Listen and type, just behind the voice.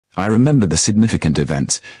I remember the significant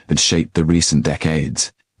events that shaped the recent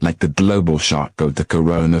decades, like the global shock of the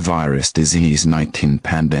coronavirus disease-19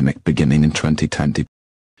 pandemic beginning in 2020.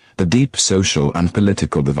 The deep social and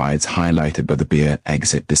political divides highlighted by the beer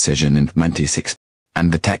exit decision in 2016,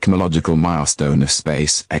 and the technological milestone of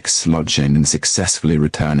SpaceX launching and successfully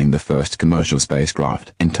returning the first commercial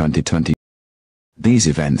spacecraft in 2020. These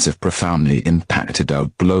events have profoundly impacted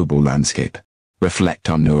our global landscape. Reflect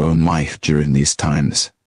on your own life during these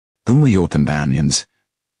times. Who were your companions?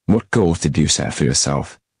 What goals did you set for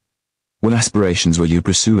yourself? What aspirations were you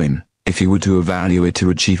pursuing? If you were to evaluate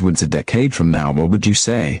your achievements a decade from now, what would you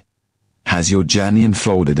say? Has your journey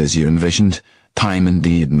unfolded as you envisioned? Time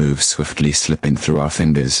indeed moves swiftly, slipping through our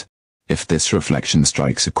fingers. If this reflection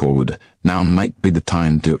strikes a chord, now might be the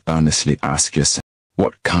time to earnestly ask yourself,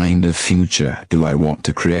 what kind of future do I want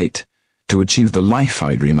to create, to achieve the life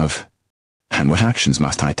I dream of? And what actions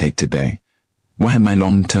must I take today? What are my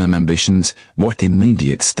long-term ambitions? What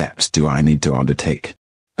immediate steps do I need to undertake?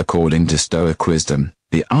 According to Stoic wisdom,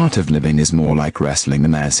 the art of living is more like wrestling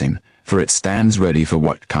than dancing, for it stands ready for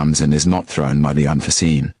what comes and is not thrown by the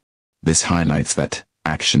unforeseen. This highlights that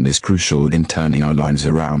action is crucial in turning our lives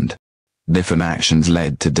around. Different actions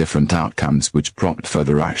led to different outcomes which prompt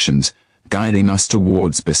further actions, guiding us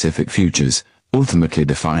towards specific futures, ultimately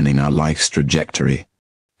defining our life's trajectory.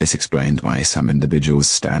 This explains why some individuals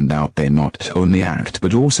stand out. They not only act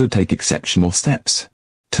but also take exceptional steps.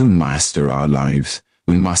 To master our lives,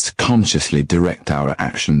 we must consciously direct our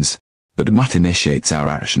actions. But what initiates our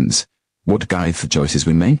actions? What guides the choices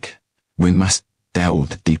we make? We must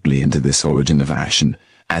delve deeply into this origin of action,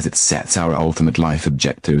 as it sets our ultimate life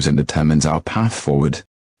objectives and determines our path forward.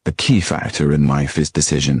 The key factor in life is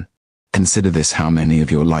decision. Consider this: how many of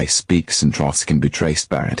your life's peaks and troughs can be traced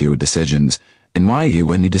back to your decisions, and why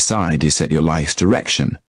when you decide you set your life's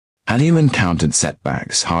direction. Have you encountered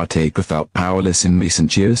setbacks, heartache, or felt powerless in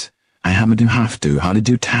recent years? How did you have to? How did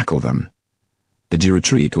you tackle them? Did you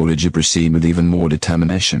retreat, or did you proceed with even more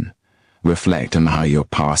determination? Reflect on how your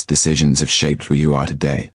past decisions have shaped who you are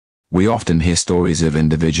today. We often hear stories of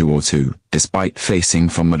individuals who, despite facing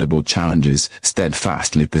formidable challenges,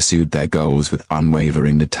 steadfastly pursued their goals with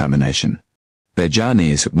unwavering determination. Their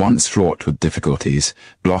journeys, once fraught with difficulties,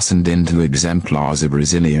 blossomed into exemplars of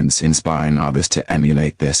resilience, inspiring others to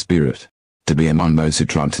emulate their spirit. To be among those who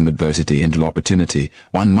transform adversity into opportunity,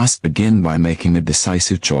 one must begin by making a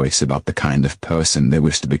decisive choice about the kind of person they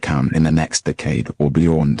wish to become in the next decade or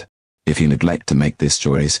beyond. If you neglect to make this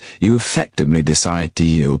choice, you effectively decide to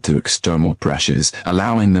yield to external pressures,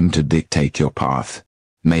 allowing them to dictate your path.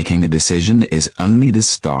 Making a decision is only the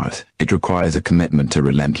start. It requires a commitment to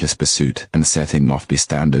relentless pursuit and setting lofty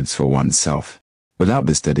standards for oneself. Without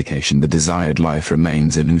this dedication, the desired life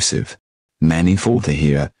remains elusive. Many falter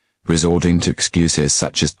here, resorting to excuses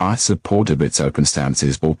such as unsupportive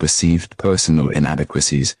circumstances or perceived personal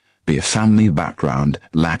inadequacies, be it family background,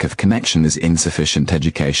 lack of connections, insufficient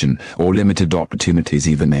education, or limited opportunities,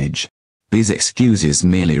 even age. These excuses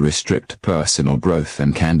merely restrict personal growth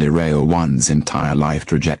and can derail one's entire life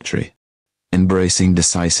trajectory. Embracing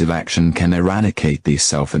decisive action can eradicate these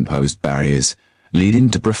self-imposed barriers, leading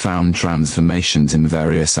to profound transformations in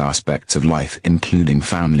various aspects of life, including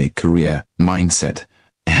family, career, mindset,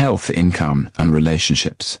 health, income, and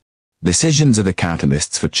relationships. Decisions are the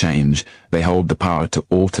catalysts for change. They hold the power to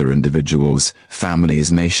alter individuals,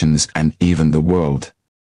 families, nations, and even the world.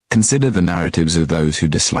 Consider the narratives of those who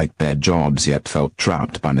disliked their jobs yet felt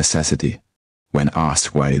trapped by necessity. When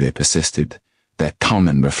asked why they persisted, their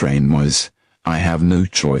common refrain was, "I have no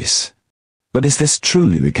choice." But is this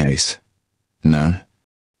truly the case? No.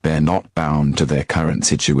 They're not bound to their current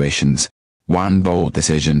situations. One bold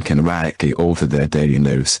decision can radically alter their daily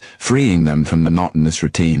lives, freeing them from monotonous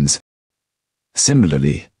routines.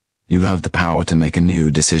 Similarly, you have the power to make a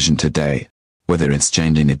new decision today, whether it's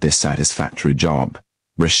changing a dissatisfactory job,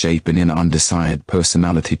 reshaping an undesired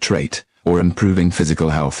personality trait, or improving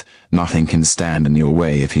physical health. Nothing can stand in your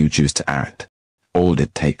way if you choose to act. All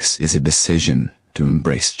it takes is a decision to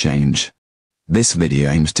embrace change. This video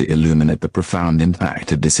aims to illuminate the profound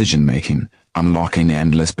impact of decision-making, unlocking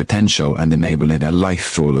endless potential and enabling a life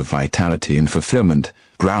full of vitality and fulfillment,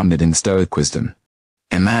 grounded in Stoic wisdom.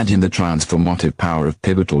 Imagine the transformative power of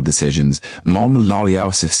pivotal decisions.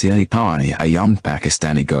 Aurelius Stoicism, a young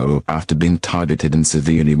Pakistani girl, after being targeted and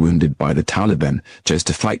severely wounded by the Taliban, chose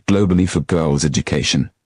to fight globally for girls' education.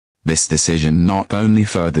 This decision not only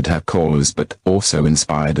furthered her cause but also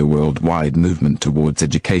inspired a worldwide movement towards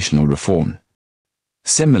educational reform.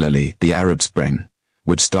 Similarly, the Arab Spring,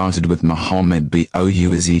 which started with Muhammad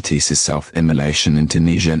Bouazizi's self-immolation in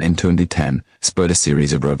Tunisia in 2010, spurred a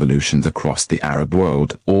series of revolutions across the Arab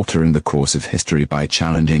world, altering the course of history by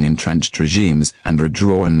challenging entrenched regimes and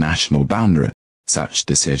redrawing national boundaries. Such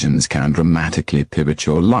decisions can dramatically pivot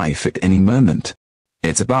your life at any moment.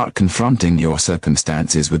 It's about confronting your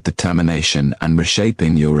circumstances with determination and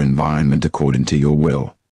reshaping your environment according to your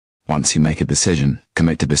will. Once you make a decision,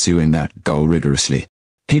 commit to pursuing that goal rigorously.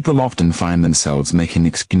 People often find themselves making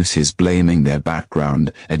excuses, blaming their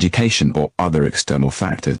background, education, or other external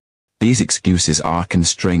factors. These excuses are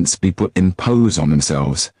constraints people impose on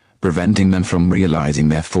themselves, preventing them from realizing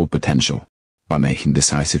their full potential. By making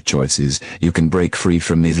decisive choices, you can break free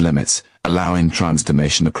from these limits, allowing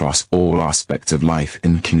transformation across all aspects of life,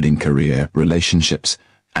 including career, relationships,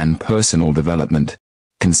 and personal development.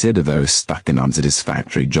 Consider those stuck in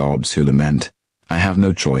unsatisfactory jobs who lament, "I have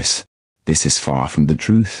no choice." This is far from the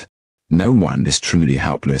truth. No one is truly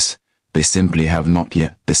helpless. They simply have not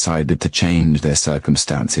yet decided to change their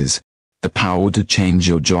circumstances. The power to change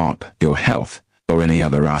your job, your health, or any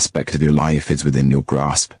other aspect of your life is within your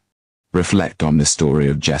grasp. Reflect on the story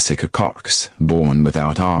of Jessica Cox, born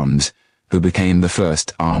without arms, who became the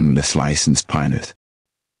first armless licensed pilot.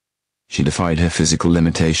 She defied her physical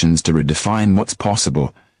limitations to redefine what's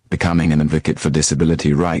possible, becoming an advocate for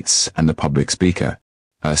disability rights and a public speaker.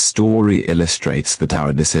 Her story illustrates that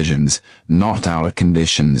our decisions, not our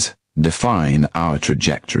conditions, define our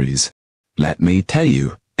trajectories. Let me tell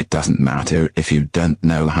you, it doesn't matter if you don't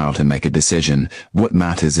know how to make a decision. What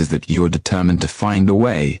matters is that you're determined to find a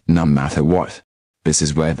way, no matter what. This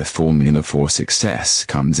is where the formula for success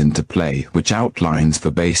comes into play, which outlines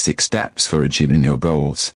the basic steps for achieving your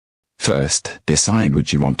goals. First, decide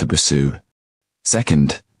what you want to pursue.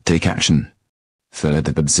 Second, take action.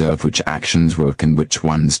 Third, observe which actions work and which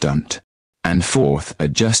ones don't. And fourth,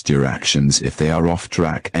 adjust your actions if they are off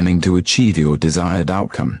track, aiming to achieve your desired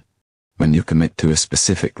outcome. When you commit to a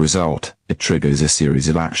specific result, it triggers a series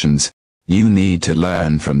of actions. You need to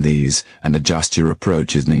learn from these and adjust your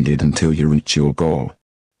approach as needed until you reach your goal.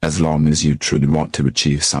 As long as you truly want to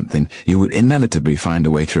achieve something, you will inevitably find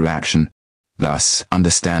a way through action. Thus,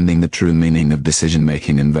 understanding the true meaning of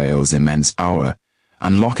decision-making unveils immense power,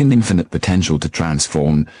 unlocking infinite potential to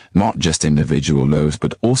transform not just individual lives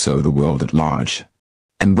but also the world at large.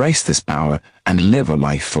 Embrace this power and live a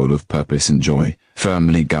life full of purpose and joy,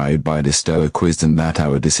 firmly guided by the Stoic wisdom that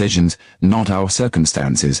our decisions, not our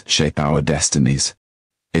circumstances, shape our destinies.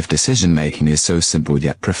 If decision-making is so simple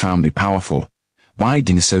yet profoundly powerful, why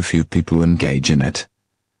do so few people engage in it?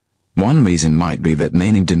 One reason might be that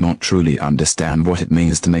many do not truly understand what it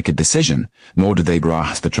means to make a decision, nor do they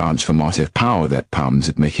grasp the transformative power that comes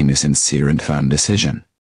with making a sincere and firm decision.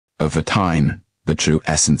 Over time, the true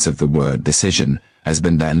essence of the word decision has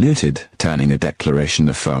been diluted, turning a declaration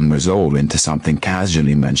of firm resolve into something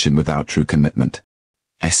casually mentioned without true commitment.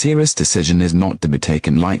 A serious decision is not to be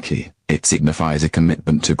taken lightly. It signifies a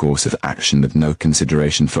commitment to a course of action with no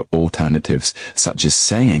consideration for alternatives, such as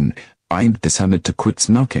saying, "I've decided to quit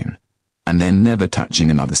smoking," and then never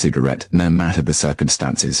touching another cigarette, no matter the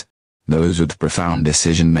circumstances. Those with profound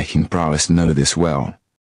decision-making prowess know this well.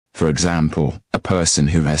 For example, a person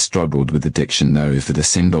who has struggled with addiction knows that a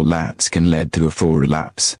single lapse can lead to a full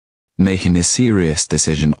relapse. Making a serious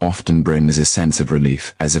decision often brings a sense of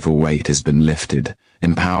relief, as if a weight has been lifted,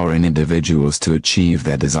 empowering individuals to achieve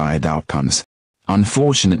their desired outcomes.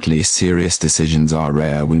 Unfortunately, serious decisions are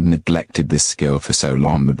rare. We've neglected this skill for so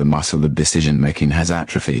long that the muscle of decision-making has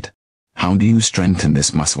atrophied. How do you strengthen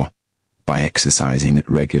this muscle? By exercising it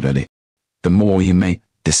regularly. The more you make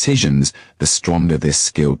decisions, the stronger this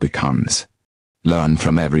skill becomes. Learn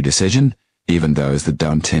from every decision, even those that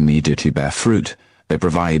don't immediately bear fruit. They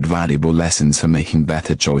provide valuable lessons for making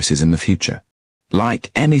better choices in the future.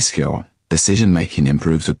 Like any skill, decision-making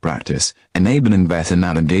improves with practice, enabling better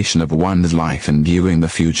navigation of one's life and viewing the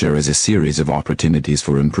future as a series of opportunities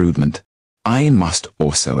for improvement. I must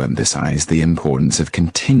also emphasize the importance of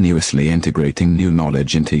continuously integrating new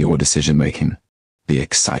knowledge into your decision-making. The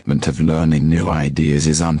excitement of learning new ideas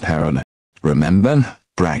is unparalleled. Remember,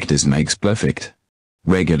 practice makes perfect.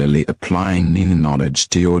 Regularly applying new knowledge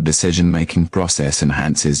to your decision-making process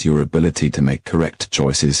enhances your ability to make correct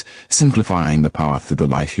choices, simplifying the path of the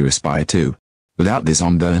life you aspire to. Without this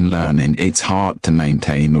ongoing learning, it's hard to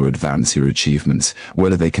maintain or advance your achievements,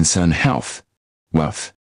 whether they concern health,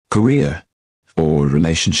 wealth, career, or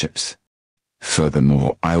relationships.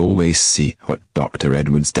 Furthermore, I always see what Dr.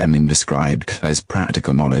 Edwards Deming described as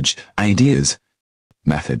practical knowledge, ideas,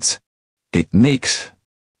 methods, techniques,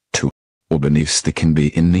 tools, or beliefs that can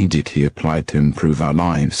be immediately applied to improve our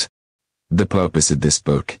lives. The purpose of this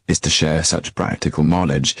book is to share such practical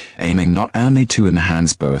knowledge, aiming not only to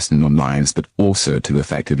enhance personal lives but also to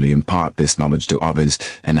effectively impart this knowledge to others,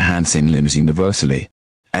 enhancing lives universally.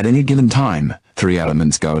 At any given time, 3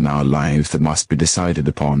 elements go in our lives that must be decided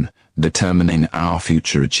upon, determining our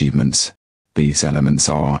future achievements. These elements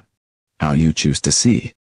are how you choose to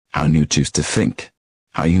see, how you choose to think,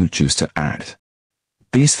 how you choose to act.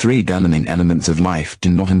 These 3 governing elements of life do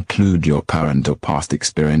not include your current or past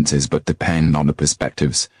experiences but depend on the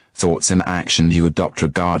perspectives, thoughts and actions you adopt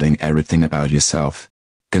regarding everything about yourself.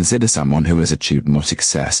 Consider someone who has achieved more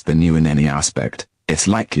success than you in any aspect. It's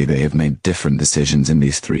likely they have made different decisions in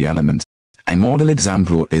these 3 elements. A model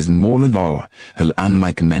example is Aurelius, who,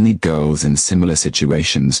 unlike many girls in similar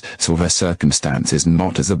situations, saw her circumstances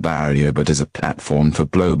not as a barrier but as a platform for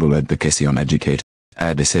global advocacy on education.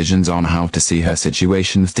 Her decisions on how to see her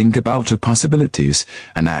situation, think about her possibilities,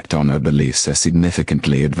 and act on her beliefs have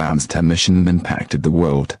significantly advanced her mission and impacted the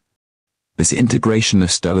world. This integration of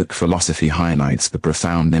Stoic philosophy highlights the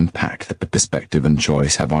profound impact that the perspective and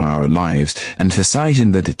choice have on our lives,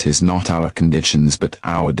 emphasizing that it is not our conditions but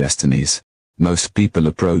our destinies. Most people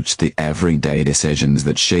approach the everyday decisions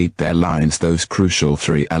that shape their lives, those crucial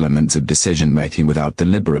 3 elements of decision-making, without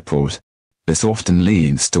deliberate thought. This often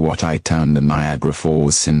leads to what I term the Niagara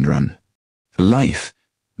Falls syndrome. Life,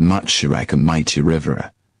 much like a mighty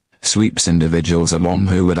river, sweeps individuals along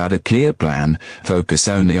who, without a clear plan, focus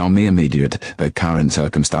only on the immediate, their current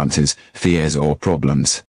circumstances, fears or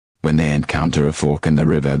problems. When they encounter a fork in the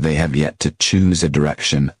river, they have yet to choose a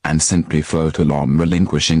direction and simply float along,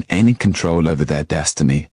 relinquishing any control over their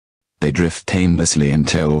destiny. They drift aimlessly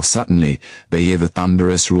until suddenly they hear the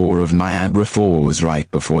thunderous roar of Niagara Falls right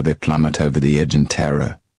before they plummet over the edge in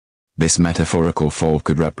terror. This metaphorical fall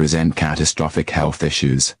could represent catastrophic health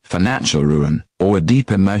issues, financial ruin, or deep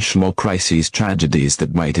emotional crises, tragedies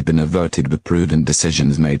that might have been averted with prudent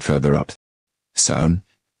decisions made further up. So,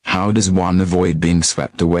 how does one avoid being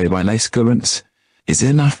swept away by life's currents? Is it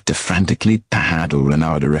enough to frantically paddle in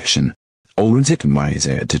our direction, or is it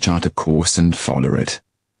wiser to chart a course and follow it?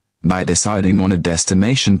 By deciding on a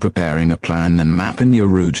destination, preparing a plan and mapping your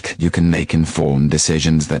route, you can make informed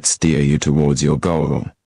decisions that steer you towards your goal.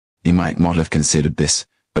 You might not have considered this,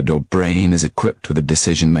 but your brain is equipped with a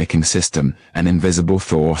decision-making system, an invisible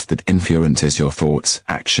force that influences your thoughts,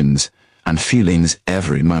 actions, and feelings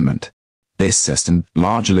every moment. This system,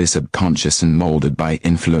 largely subconscious and molded by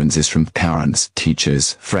influences from parents,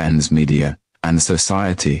 teachers, friends, media, and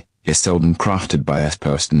society, is seldom crafted by us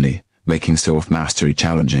personally, making self-mastery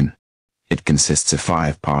challenging. It consists of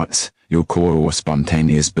 5 parts: your core or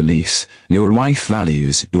spontaneous beliefs, your life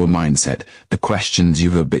values, your mindset, the questions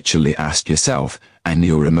you've habitually asked yourself, and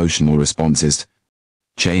your emotional responses.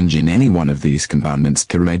 Changing any one of these components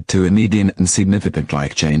can lead to immediate and significant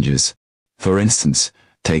life changes. For instance,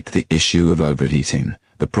 take the issue of overeating.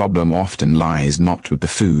 The problem often lies not with the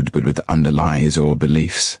food but with the underlies or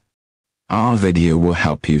beliefs. Our video will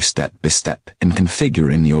help you step by step in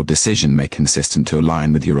configuring your decision-making system to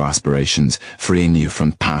align with your aspirations, freeing you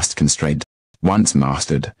from past constraints. Once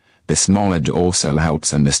mastered, this knowledge also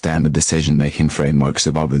helps understand the decision-making frameworks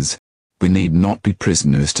of others. We need not be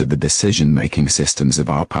prisoners to the decision-making systems of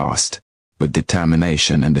our past. With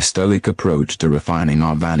determination and a Stoic approach to refining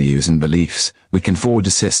our values and beliefs, we can forge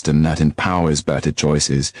a system that empowers better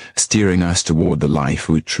choices, steering us toward the life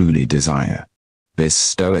we truly desire. This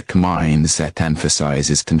Stoic mindset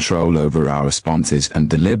emphasizes control over our responses and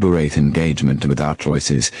deliberate engagement with our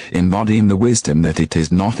choices, embodying the wisdom that it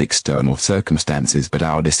is not external circumstances but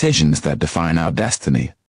our decisions that define our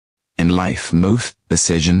destiny. In life, most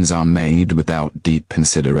decisions are made without deep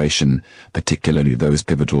consideration, particularly those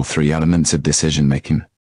pivotal 3 elements of decision-making.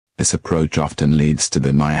 This approach often leads to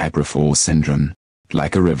the Niagara Falls syndrome.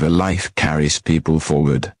 Like a river, life carries people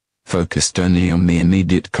forward, focused only on the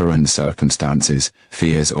immediate current circumstances,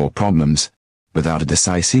 fears or problems. Without a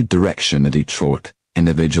decisive direction at each fork,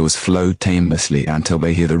 individuals float aimlessly until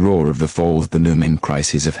they hear the roar of the falls, the looming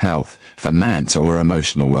crises of health, finance or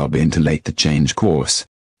emotional well-being, too late to change course.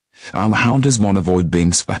 How does one avoid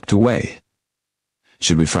being swept away?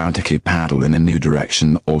 Should we frantically paddle in a new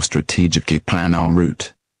direction or strategically plan our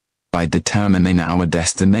route? By determining our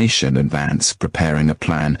destination in advance, preparing a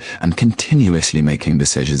plan, and continuously making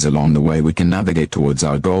decisions along the way, we can navigate towards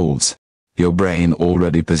our goals. Your brain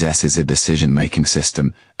already possesses a decision-making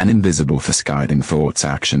system, an invisible force guiding thoughts,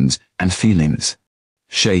 actions, and feelings.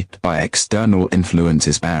 Shaped by external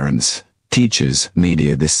influences, parents, teachers,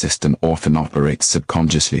 media, this system often operates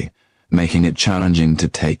subconsciously, making it challenging to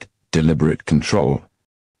take deliberate control.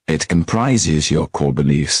 It comprises your core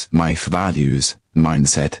beliefs, life values,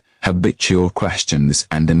 mindset, habitual questions,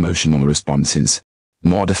 and emotional responses.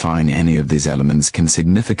 Modifying any of these elements can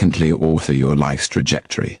significantly alter your life's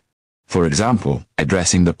trajectory. For example,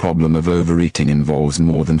 addressing the problem of overeating involves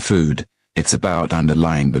more than food. It's about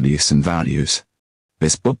underlying beliefs and values.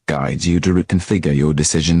 This book guides you to reconfigure your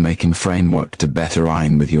decision-making framework to better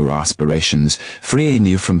align with your aspirations, freeing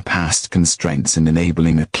you from past constraints and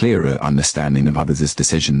enabling a clearer understanding of others'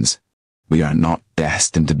 decisions. We are not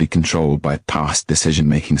destined to be controlled by past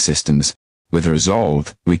decision-making systems. With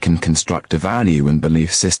resolve, we can construct a value and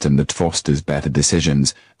belief system that fosters better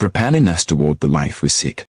decisions, propelling us toward the life we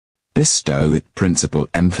seek. This Stoic principle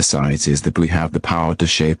emphasizes that we have the power to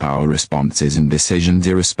shape our responses and decisions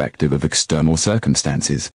irrespective of external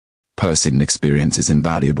circumstances. Personal experience is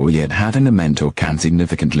invaluable, yet having a mentor can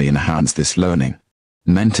significantly enhance this learning.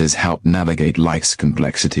 Mentors help navigate life's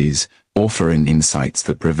complexities, offering insights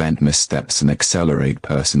that prevent missteps and accelerate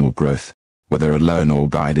personal growth. Whether alone or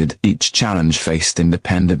guided, each challenge faced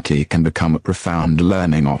independently can become a profound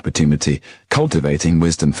learning opportunity, cultivating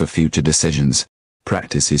wisdom for future decisions.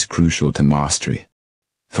 Practice is crucial to mastery.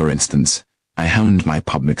 For instance, I honed my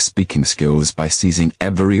public speaking skills by seizing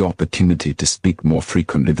every opportunity to speak more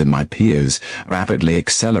frequently than my peers, rapidly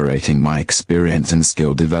accelerating my experience and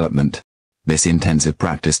skill development. This intensive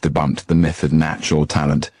practice debunked the myth of natural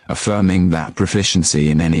talent, affirming that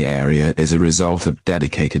proficiency in any area is a result of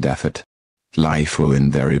dedicated effort. Life will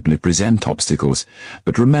invariably present obstacles,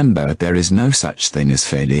 but remember, there is no such thing as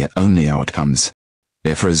failure, only outcomes.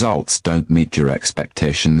 If results don't meet your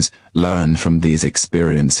expectations, learn from these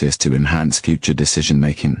experiences to enhance future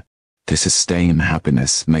decision-making. To sustain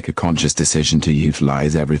happiness, make a conscious decision to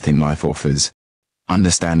utilize everything life offers.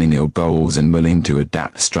 Understanding your goals and willing to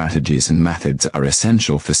adapt strategies and methods are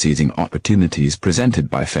essential for seizing opportunities presented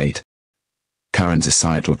by fate. Current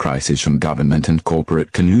societal crises, from government and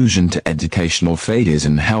corporate collusion to educational failures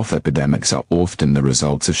and health epidemics, are often the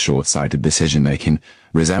results of short-sighted decision-making,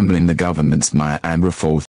 resembling the government's Niagara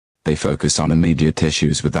Falls. They focus on immediate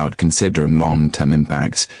issues without considering long-term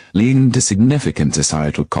impacts, leading to significant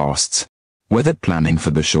societal costs. Whether planning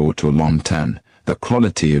for the short or long term, the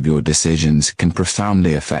quality of your decisions can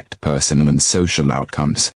profoundly affect personal and social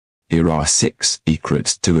outcomes. Here are 6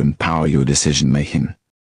 secrets to empower your decision-making.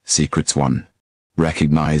 Secrets 1.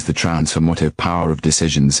 Recognize the transformative power of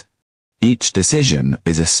decisions. Each decision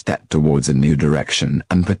is a step towards a new direction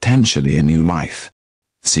and potentially a new life.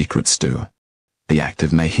 Secrets 2. The act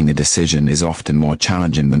of making a decision is often more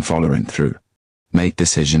challenging than following through. Make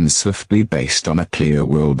decisions swiftly based on a clear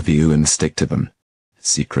worldview and stick to them.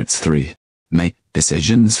 Secrets 3. Make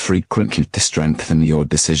decisions frequently to strengthen your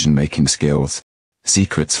decision-making skills.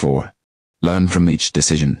 Secrets 4. Learn from each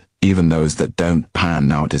decision, even those that don't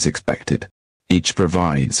pan out as expected. Each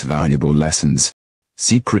provides valuable lessons.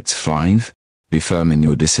 Secrets 5. Be firm in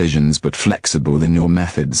your decisions but flexible in your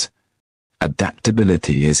methods.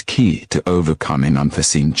 Adaptability is key to overcoming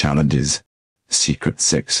unforeseen challenges. Secret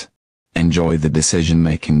 6. Enjoy the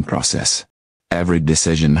decision-making process. Every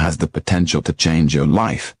decision has the potential to change your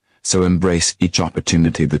life, so embrace each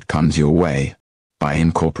opportunity that comes your way. By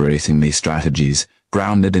incorporating these strategies,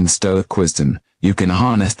 grounded in Stoic wisdom, you can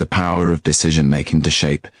harness the power of decision-making to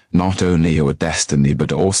shape not only your destiny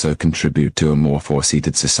but also contribute to a more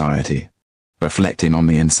foresighted society. Reflecting on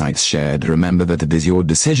the insights shared, remember that it is your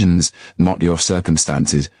decisions, not your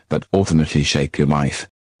circumstances, that ultimately shape your life.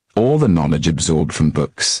 All the knowledge absorbed from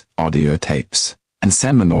books, audio tapes, and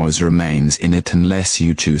seminars remains in it unless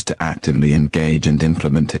you choose to actively engage and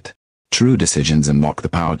implement it. True decisions unlock the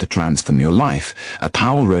power to transform your life, a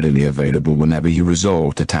power readily available whenever you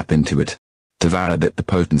resolve to tap into it. To validate the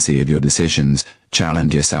potency of your decisions,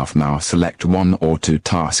 challenge yourself now. Select 1 or 2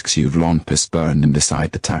 tasks you've long postponed and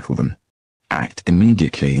decide to tackle them. Act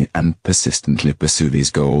immediately and persistently pursue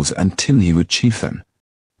these goals until you achieve them.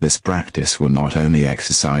 This practice will not only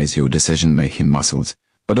exercise your decision-making muscles,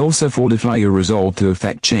 but also fortify your resolve to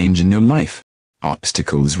effect change in your life.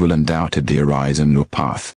 Obstacles will undoubtedly arise on your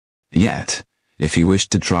path. Yet, if you wish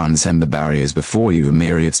to transcend the barriers before you, a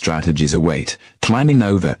myriad strategies await, climbing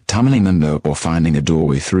over, tumbling under, or finding a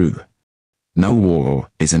doorway through. No war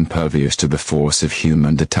is impervious to the force of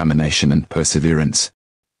human determination and perseverance.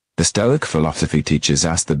 The Stoic philosophy teaches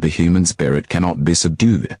us that the human spirit cannot be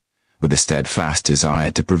subdued. With a steadfast desire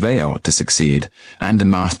to prevail, to succeed, and to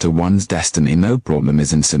master one's destiny, no problem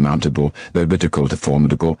is insurmountable, no obstacle too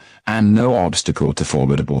formidable, and no obstacle too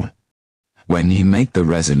formidable. When you make the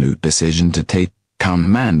resolute decision to take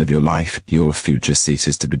command of your life, your future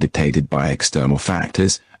ceases to be dictated by external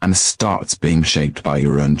factors and starts being shaped by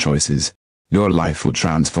your own choices. Your life will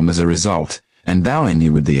transform as a result, endowing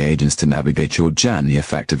you with the agents to navigate your journey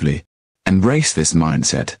effectively. Embrace this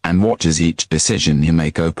mindset and watch as each decision you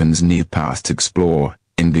make opens new paths to explore,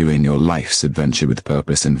 imbuing your life's adventure with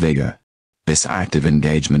purpose and vigor. This active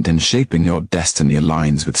engagement in shaping your destiny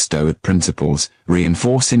aligns with Stoic principles,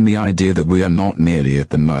 reinforcing the idea that we are not merely at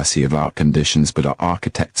the mercy of our conditions but are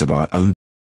architects of our own